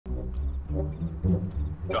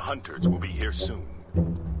The hunters will be here soon.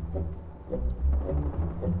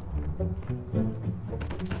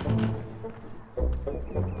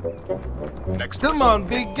 Next Come on,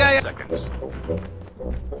 big guy. Seconds.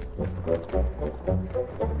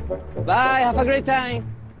 Bye, have a great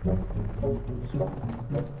time.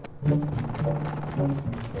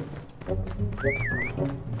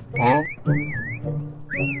 Huh?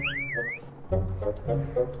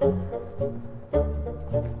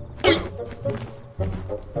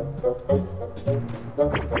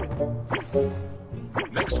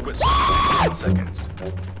 Next whistle, 10 seconds.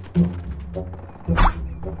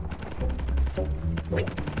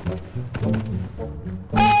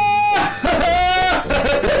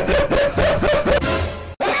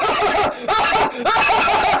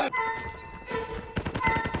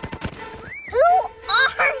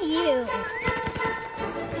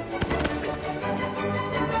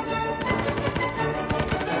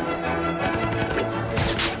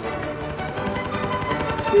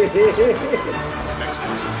 Next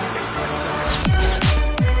whistle, 10 seconds.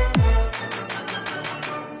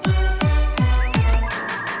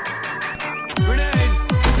 Grenade!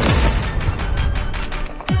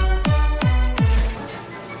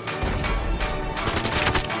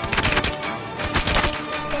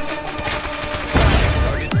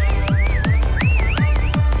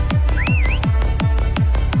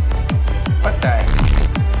 What the?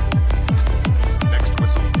 Next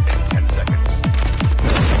whistle, in 10 seconds.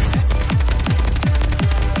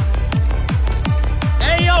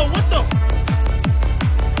 Hey, yo, what the?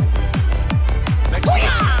 Next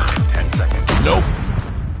whistle, in 10 seconds. Nope.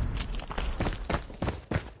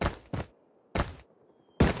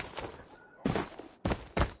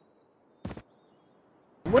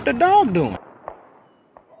 What the dog doing?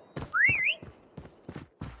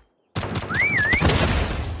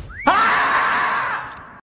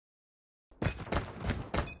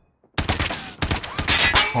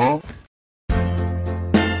 Huh?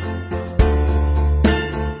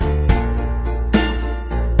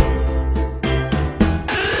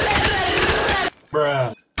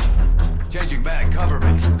 Bruh. Changing back, cover me.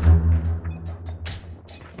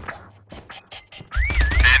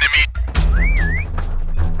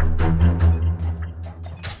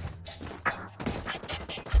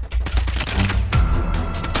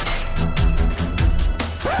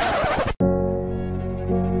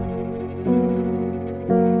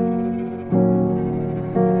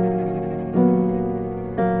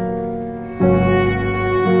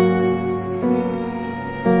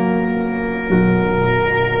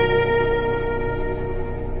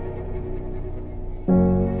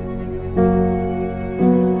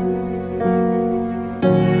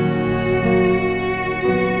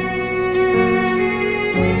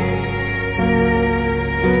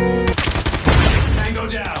 Tango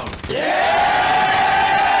down.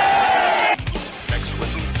 Next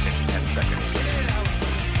whistle, in 10 seconds.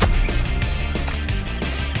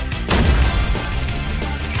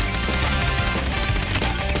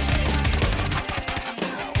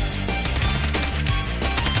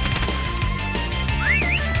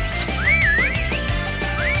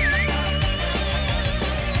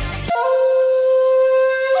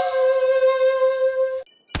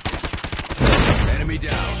 Enemy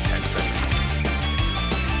down. 10 seconds.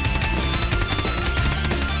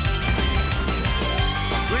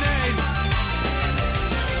 Grenade!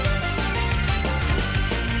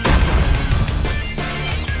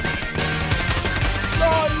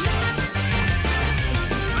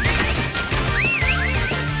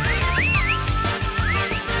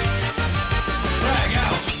 Frag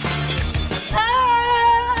out!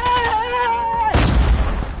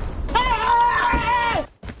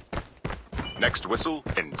 Next whistle,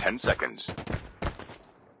 in 10 seconds.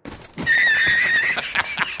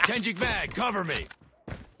 Changing mag, cover me.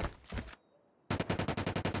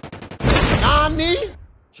 Nani?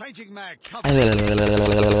 Changing mag, cover me.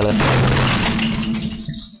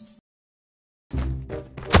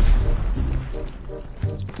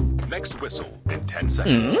 Next whistle, in 10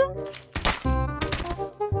 seconds.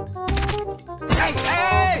 Hey,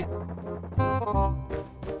 hey!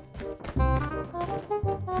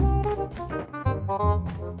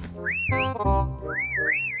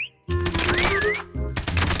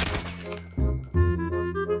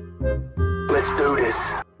 Let's do this.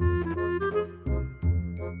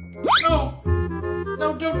 No!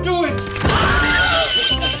 No, don't do it!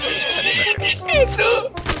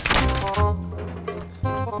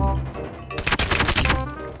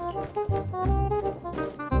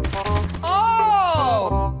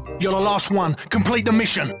 Oh! You're the last one. Complete the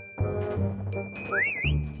mission.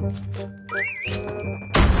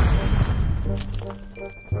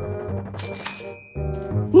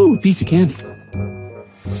 Ooh, piece of candy.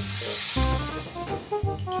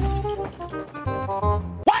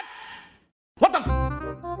 What? What the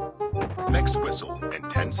f? Next whistle in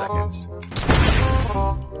 10 seconds.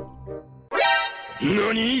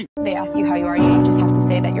 NANI? They ask you how you are, you just have to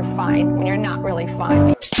say that you're fine when you're not really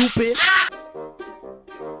fine. Stupid.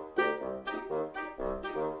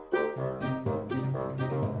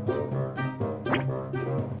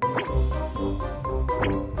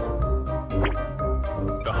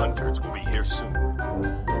 The hunters will be here soon.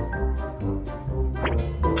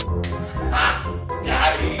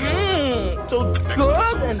 So Next good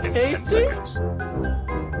whistle and in 10 tasty. seconds.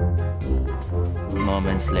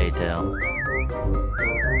 Moments later.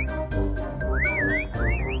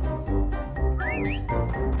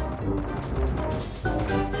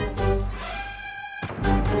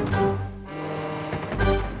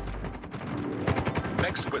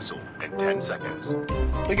 Next whistle in 10 seconds.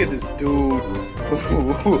 Look at this dude.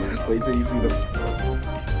 Wait till you see the.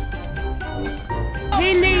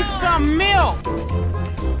 He needs some milk.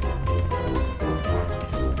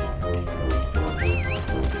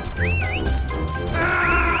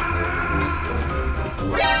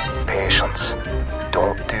 Patience.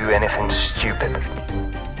 Don't do anything stupid.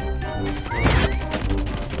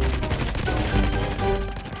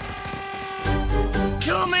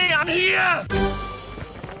 Kill me, I'm here!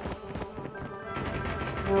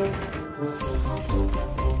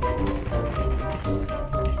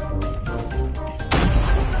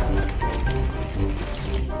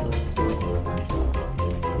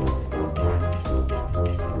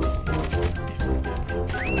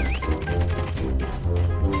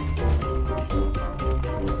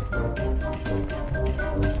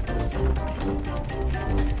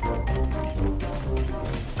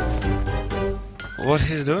 What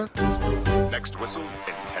he's doing? Next whistle in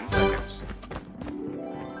 10 seconds.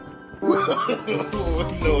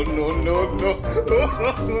 No, no, no, no.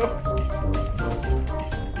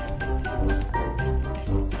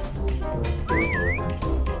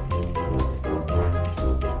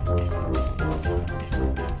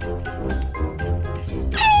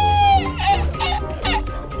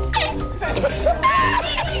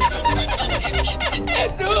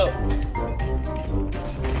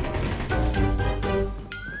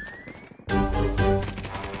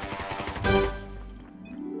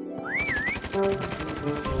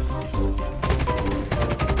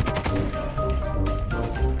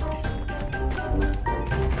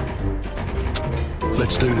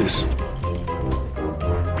 Let's do this.